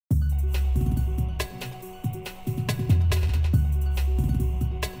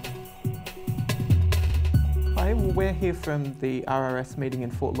Well, we're here from the RRS meeting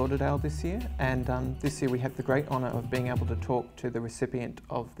in Fort Lauderdale this year, and this year we have the great honour of being able to talk to the recipient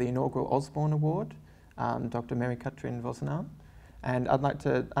of the inaugural Osborne Award, Dr. Mary-Catherine Vozenin. And I'd like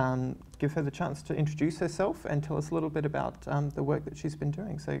to give her the chance to introduce herself and tell us a little bit about the work that she's been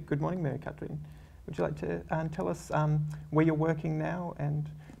doing. So good morning, Mary-Catherine. Would you like to tell us where you're working now, and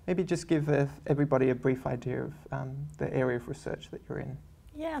maybe just give everybody a brief idea of the area of research that you're in?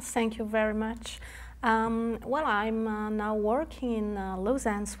 Yes, thank you very much. Well, I'm now working in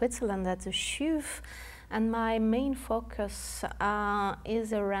Lausanne, Switzerland as a chef, and my main focus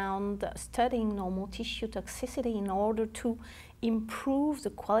is around studying normal tissue toxicity in order to improve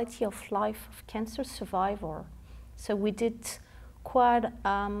the quality of life of cancer survivor. So we did quite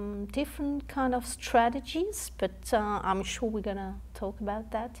different kind of strategies, but I'm sure we're going to talk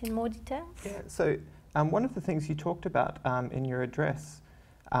about that in more detail. Yeah, so one of the things you talked about in your address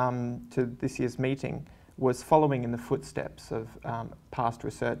to this year's meeting was following in the footsteps of past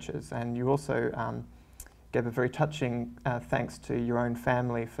researchers, and you also gave a very touching thanks to your own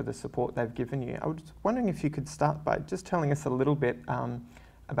family for the support they've given you. I was wondering if you could start by just telling us a little bit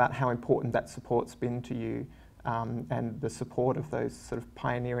about how important that support's been to you and the support of those sort of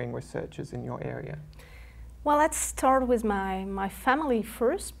pioneering researchers in your area. Well, let's start with my family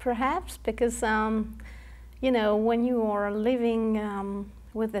first, perhaps, because you know, when you are living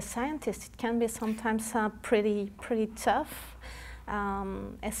with the scientists, it can be sometimes pretty tough,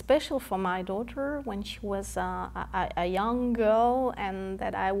 especially for my daughter when she was a young girl, and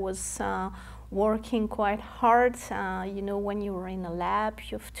that I was working quite hard. You know, when you are in a lab,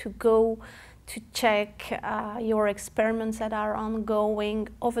 you have to go to check your experiments that are ongoing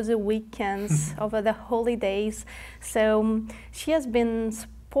over the weekends, over the holidays. So she has been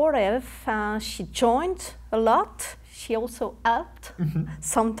supportive. She joined a lot. She also helped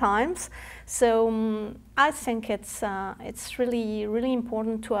sometimes. So I think it's really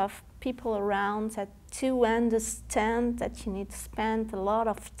important to have people around that do understand that you need to spend a lot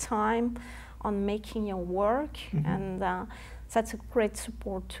of time on making your work, and that's a great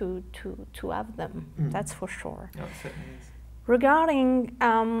support to have them. That's for sure. No, it certainly is. Regarding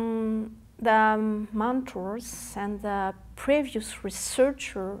the mentors and the previous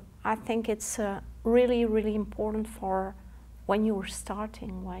researcher, I think it's really important for when you're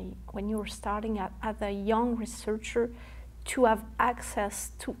starting, as a young researcher, to have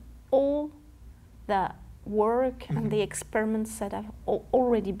access to all the work and the experiments that have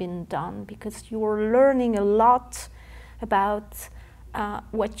already been done, because you're learning a lot about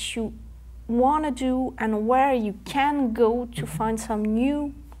what you want to do and where you can go to find some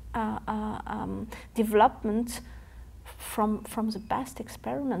new development from the best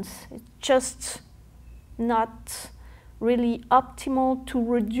experiments. It's just not really optimal to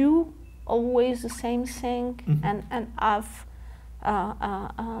redo always the same thing and have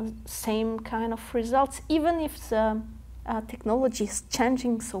same kind of results, even if the technology is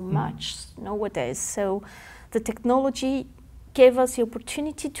changing so much nowadays. So the technology gave us the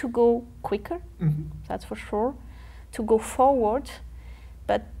opportunity to go quicker, that's for sure, to go forward.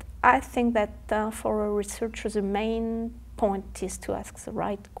 But I think that for a researcher, the main point is to ask the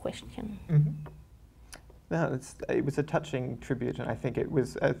right question. No, it was a touching tribute, and I think it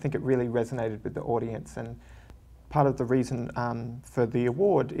really resonated with the audience. And part of the reason for the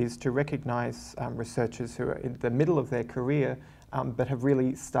award is to recognise researchers who are in the middle of their career, but have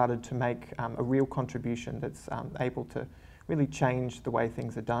really started to make a real contribution that's able to really change the way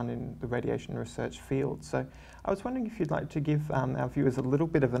things are done in the radiation research field. So I was wondering if you'd like to give our viewers a little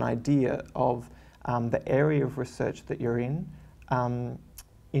bit of an idea of the area of research that you're in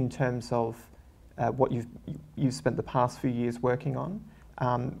terms of what you've spent the past few years working on.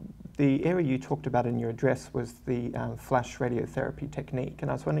 The area you talked about in your address was the flash radiotherapy technique,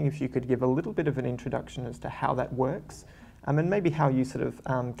 and I was wondering if you could give a little bit of an introduction as to how that works, and maybe how you sort of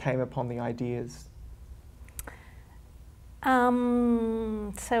came upon the ideas.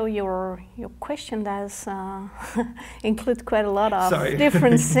 So your question does include quite a lot of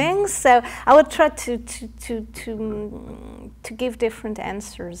different things. So I will try to give different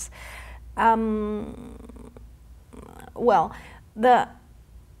answers. Well,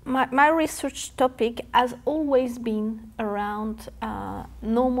 my research topic has always been around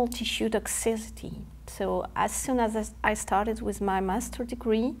normal tissue toxicity. So as soon as I started with my master's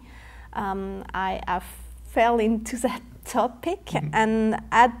degree, I fell into that topic and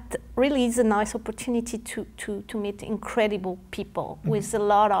had really the nice opportunity to meet incredible people with a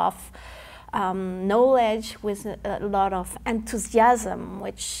lot of knowledge, with a lot of enthusiasm,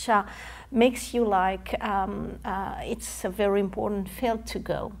 which makes you like it's a very important field to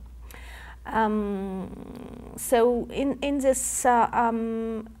go. So in this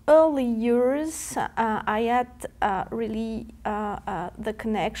early years, I had really the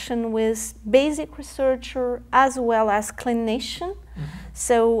connection with basic researcher as well as clinician.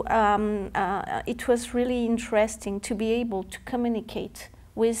 So it was really interesting to be able to communicate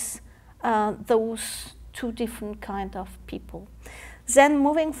with those two different kind of people. Then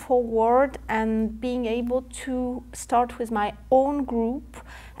moving forward and being able to start with my own group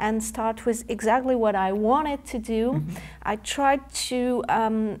and start with exactly what I wanted to do, I tried to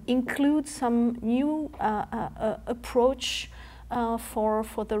include some new approach for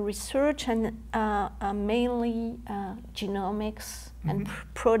the research, and mainly genomics and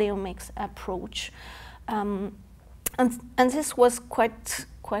proteomics approach. And this was quite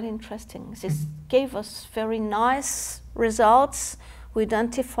interesting. This gave us very nice results. We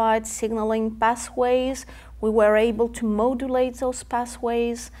identified signaling pathways. We were able to modulate those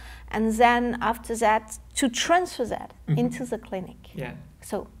pathways, and then after that to transfer that into the clinic. Yeah.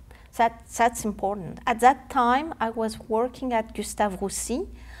 So that's important. At that time, I was working at Gustave Roussy,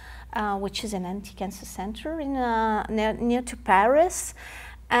 which is an anti-cancer center in near to Paris,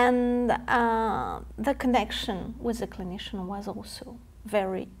 and the connection with the clinician was also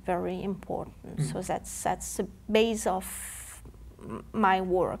very, very important. So that's the base of my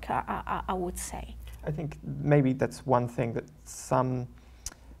work, I would say. I think maybe that's one thing that some,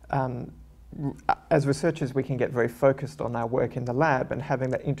 as researchers, we can get very focused on our work in the lab, and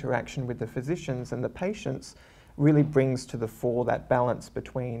having that interaction with the physicians and the patients really brings to the fore that balance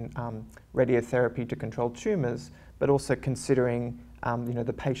between radiotherapy to control tumours, but also considering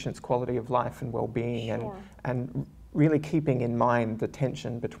the patient's quality of life and well-being. Sure. and really keeping in mind the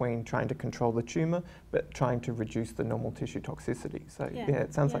tension between trying to control the tumour but trying to reduce the normal tissue toxicity. So yeah,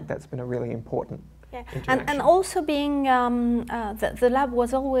 it sounds like that's been a really important interaction. And also being, the lab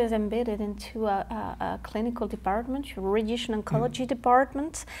was always embedded into a clinical department, a radiation oncology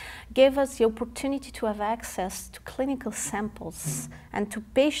department, gave us the opportunity to have access to clinical samples and to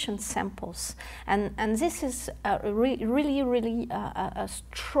patient samples. And this is really a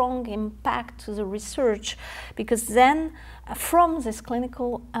strong impact to the research, because then from these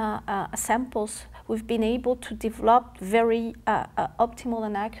clinical samples, we've been able to develop very optimal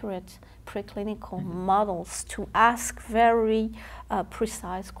and accurate preclinical models to ask very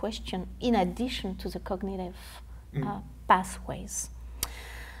precise questions in addition to the cognitive pathways.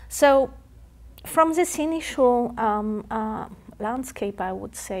 So from this initial landscape, I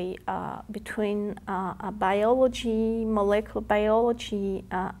would say, between biology, molecular biology,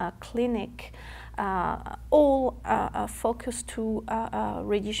 clinic, all focused to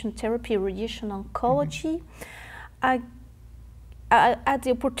radiation therapy, radiation oncology, I had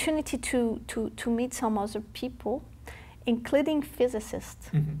the opportunity to meet some other people, including physicists,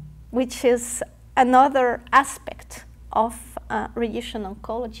 which is another aspect of radiation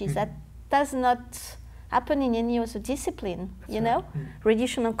oncology that does not happen in any other discipline.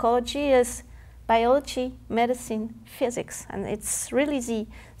 Radiation oncology is biology, medicine, physics, and it's really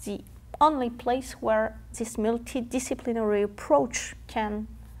the only place where this multidisciplinary approach can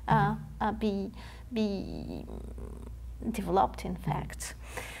be developed, in fact.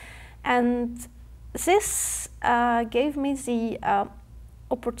 And this gave me the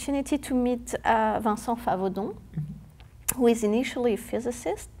opportunity to meet Vincent Favodon, who is initially a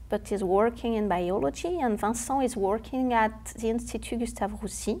physicist, but is working in biology, and Vincent is working at the Institut Gustave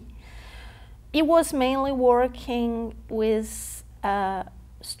Roussy. He was mainly working with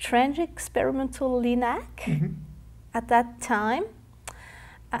strange experimental LINAC at that time.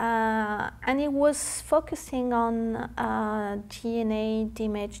 And he was focusing on DNA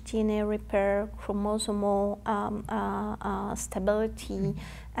damage, DNA repair, chromosomal stability,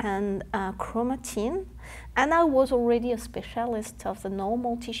 and chromatin. And I was already a specialist of the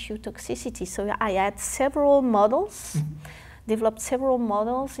normal tissue toxicity, so I had several models, developed several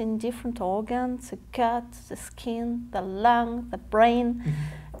models in different organs, the gut, the skin, the lung, the brain,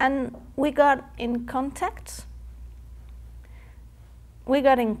 and we got in contact. We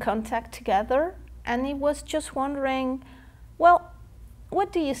got in contact together, and he was just wondering, well,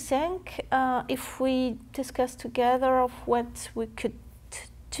 what do you think if we discuss together of what we could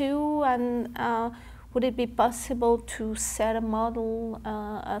do, and would it be possible to set a model,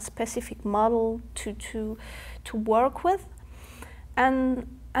 a specific model to work with? And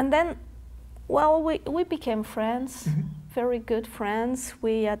then, well, we became friends, very good friends.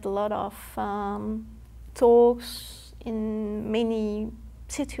 We had a lot of talks in many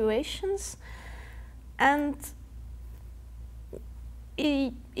situations, and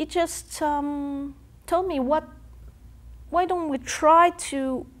he just told me, why don't we try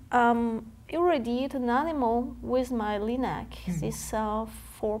to irradiate an animal with my LINAC, this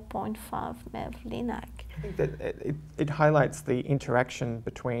 4.5 MeV LINAC. I think that it highlights the interaction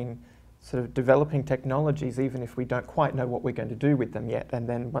between sort of developing technologies, even if we don't quite know what we're going to do with them yet. And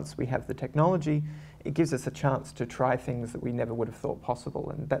then once we have the technology, it gives us a chance to try things that we never would have thought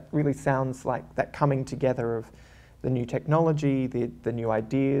possible. And that really sounds like that coming together of the new technology, the new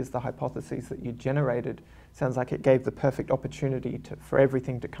ideas, the hypotheses that you generated. Sounds like it gave the perfect opportunity for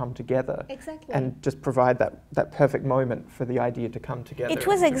everything to come together. Exactly. And just provide that perfect moment for the idea to come together. It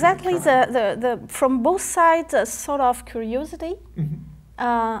was exactly the from both sides a sort of curiosity.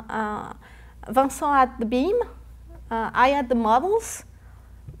 Vincent had the beam, I had the models.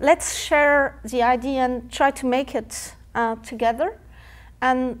 Let's share the idea and try to make it together.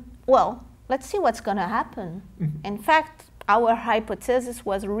 And well, let's see what's going to happen. In fact, our hypothesis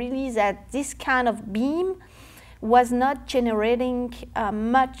was really that this kind of beam was not generating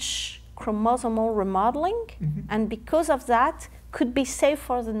much chromosomal remodeling, and because of that, could be safe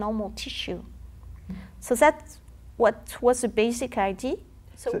for the normal tissue. So that's what was the basic idea.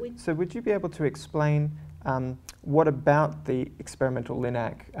 So would you be able to explain what about the experimental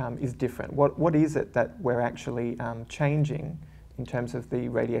LINAC is different? What is it that we're actually changing in terms of the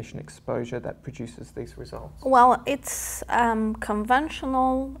radiation exposure that produces these results? Well, it's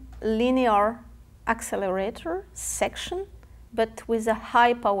conventional linear accelerator section, but with a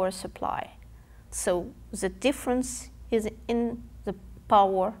high power supply. So the difference is in the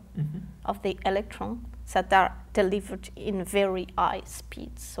power of the electron that are delivered in very high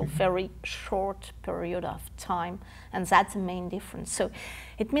speeds, so very short period of time, and that's the main difference. So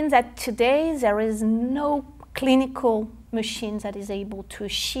it means that today there is no clinical machine that is able to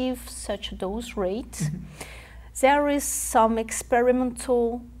achieve such a dose rate. There is some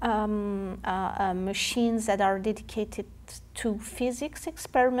experimental machines that are dedicated to physics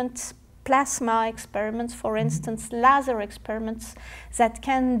experiments, plasma experiments, for instance, laser experiments that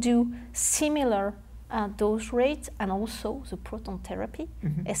can do similar dose rates, and also the proton therapy,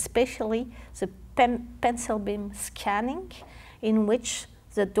 especially the pencil beam scanning, in which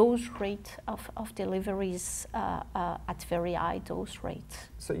the dose rate of delivery is at very high dose rates.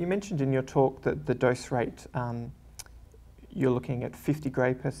 So you mentioned in your talk that the dose rate, you're looking at 50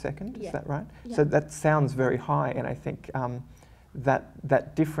 gray per second, is that right? Yeah. So that sounds very high, and I think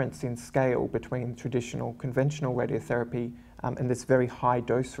that difference in scale between traditional conventional radiotherapy and this very high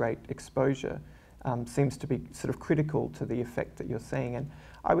dose rate exposure seems to be sort of critical to the effect that you're seeing. And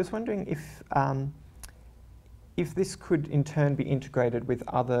I was wondering if this could in turn be integrated with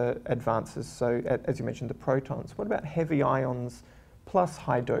other advances. So as you mentioned, the protons. What about heavy ions plus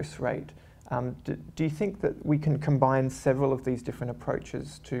high dose rate? Do you think that we can combine several of these different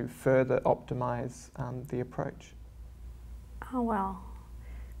approaches to further optimize the approach? Oh, well,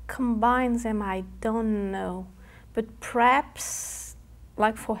 combine them, I don't know. But perhaps,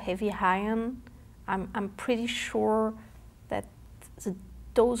 like for heavy ion, I'm pretty sure that the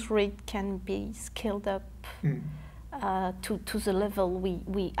dose rate can be scaled up to the level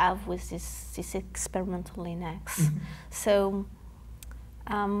we have with this experimental LINACs. So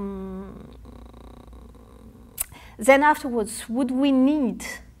then afterwards, would we need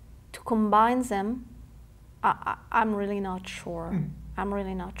to combine them? I'm really not sure. I'm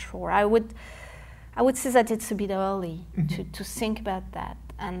really not sure. I would say that it's a bit early to think about that,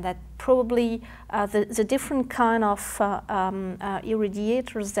 and that probably the different kind of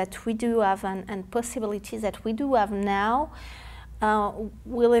irradiators that we do have and possibilities that we do have now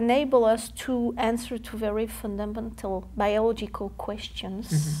will enable us to answer to very fundamental biological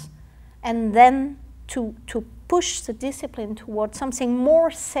questions, and then to push the discipline towards something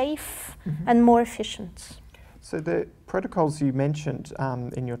more safe and more efficient. So the protocols you mentioned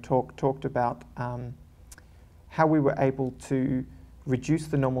in your talk talked about how we were able to reduce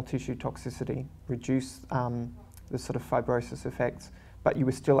the normal tissue toxicity, reduce the sort of fibrosis effects, but you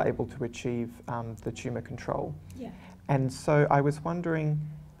were still able to achieve the tumour control. Yeah. And so I was wondering,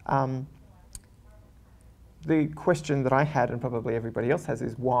 the question that I had, and probably everybody else has,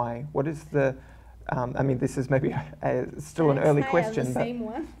 is why? What is the I mean, this is maybe still an early question,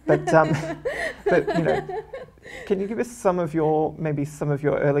 but you know, can you give us some of your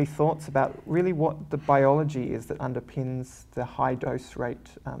early thoughts about really what the biology is that underpins the high dose rate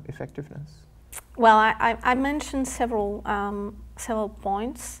effectiveness? Well, I mentioned several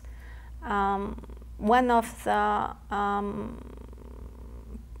points. One of the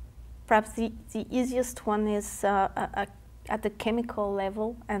perhaps the easiest one is at the chemical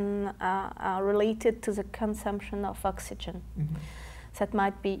level and related to the consumption of oxygen. That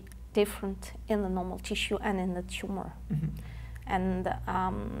might be different in the normal tissue and in the tumor. And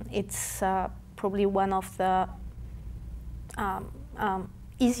it's probably one of the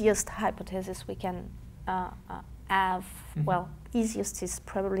easiest hypotheses we can have. Well, easiest is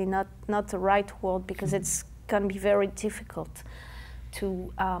probably not the right word, because it's going to be very difficult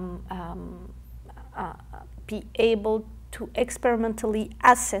to be able to experimentally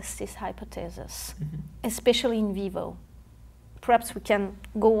assess this hypothesis, especially in vivo. Perhaps we can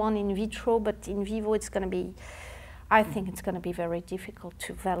go on in vitro, but in vivo it's going to be, I think it's going to be very difficult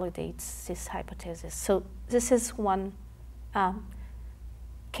to validate this hypothesis. So this is one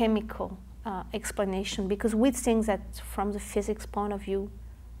chemical explanation, because we think that from the physics point of view,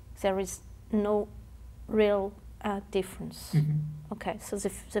 there is no real difference. Okay, so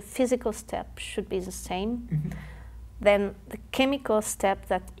the physical step should be the same. Then the chemical step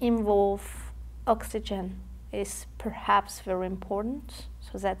that involves oxygen is perhaps very important.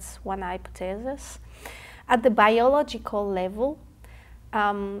 So that's one hypothesis. At the biological level,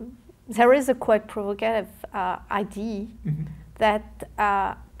 there is a quite provocative idea that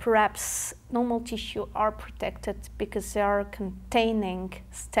perhaps normal tissue are protected because they are containing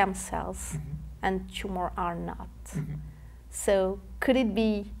stem cells and tumor are not. So could it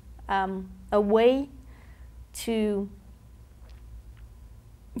be a way to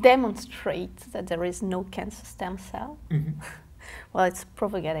demonstrate that there is no cancer stem cell? Well, it's a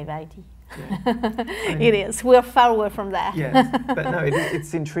provocative idea. Yeah. It is. We're far away from that. Yes, but no,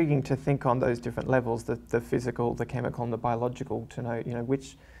 it's intriguing to think on those different levels, the physical, the chemical, and the biological, to know, you know,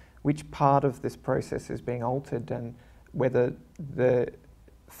 which part of this process is being altered, and whether the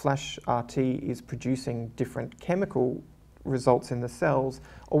flash RT is producing different chemical results in the cells,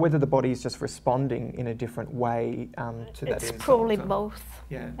 or whether the body is just responding in a different way to that. It's probably both.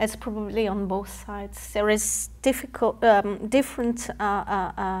 Yeah. It's probably on both sides. There is different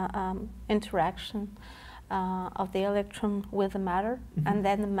interaction of the electron with the matter, and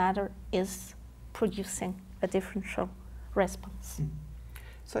then the matter is producing a differential response.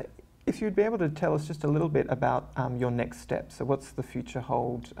 So if you'd be able to tell us just a little bit about your next steps. So what's the future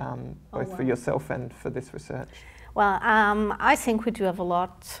hold, both for yourself and for this research? Well, I think we do have a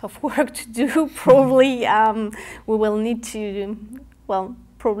lot of work to do. Probably we will need to, well,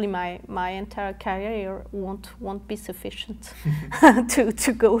 probably my entire career won't be sufficient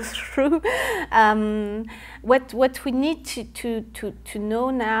to go through. What we need to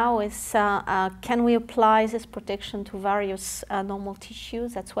know now is can we apply this protection to various normal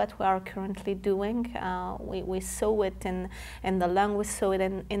tissues? That's what we are currently doing. We saw it in the lung, we saw it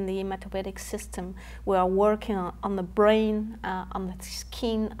in the hematopoietic system. We are working on the brain, on the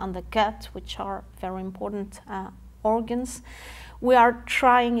skin, on the gut, which are very important organs. We are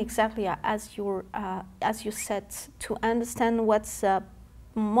trying, exactly as you said, to understand what's the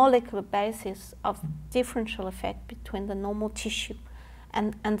molecular basis of differential effect between the normal tissue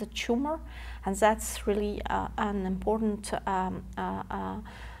and the tumor, and that's really an important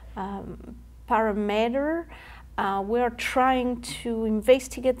parameter. We are trying to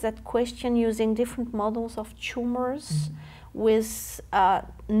investigate that question using different models of tumors with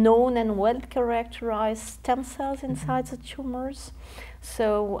known and well-characterized stem cells inside the tumors.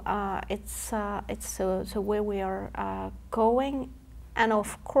 So it's the way we are going. And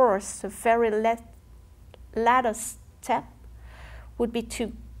of course, the very latter step would be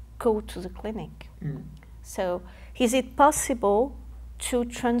to go to the clinic. So is it possible to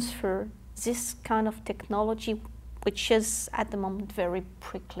transfer this kind of technology, which is at the moment very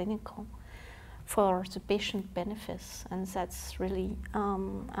preclinical, for the patient benefits? And that's really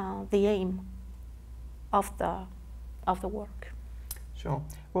the aim of the work. Sure.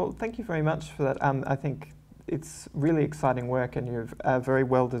 Well, thank you very much for that. I think it's really exciting work, and you're a very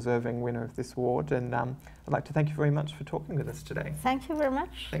well-deserving winner of this award. And I'd like to thank you very much for talking with us today. Thank you very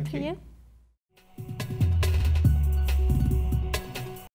much. Thank you. You.